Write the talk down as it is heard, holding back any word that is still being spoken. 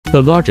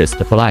the largest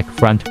black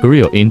front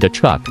grille in the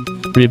truck,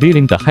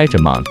 revealing the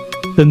hegemon.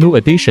 The new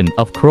addition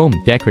of chrome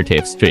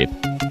decorative strip,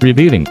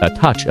 revealing a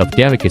touch of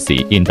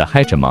delicacy in the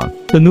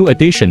hegemon. The new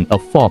addition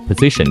of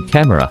 4-position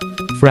camera,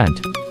 front,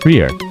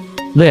 rear,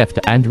 left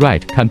and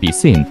right can be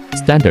seen,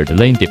 standard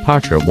lane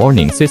departure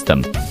warning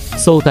system,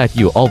 so that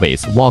you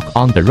always walk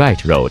on the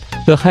right road.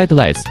 The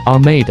headlights are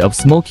made of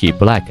smoky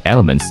black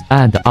elements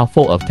and are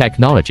full of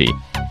technology.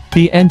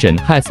 The engine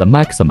has a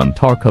maximum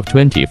torque of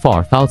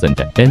 24,000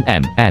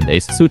 Nm and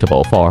is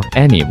suitable for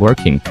any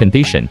working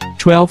condition.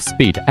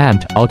 12-speed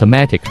amped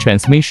automatic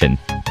transmission,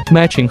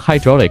 matching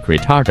hydraulic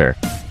retarder.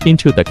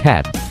 Into the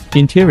cab,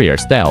 interior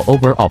style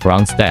overall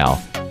brown style,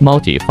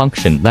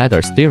 multi-function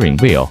leather steering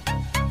wheel,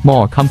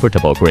 more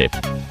comfortable grip,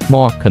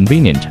 more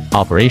convenient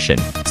operation,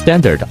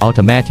 standard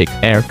automatic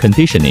air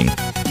conditioning.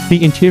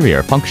 The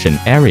interior function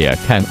area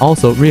can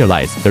also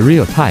realize the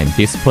real-time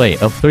display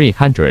of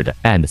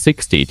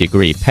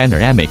 360-degree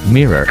panoramic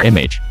mirror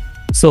image,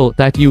 so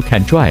that you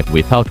can drive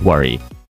without worry.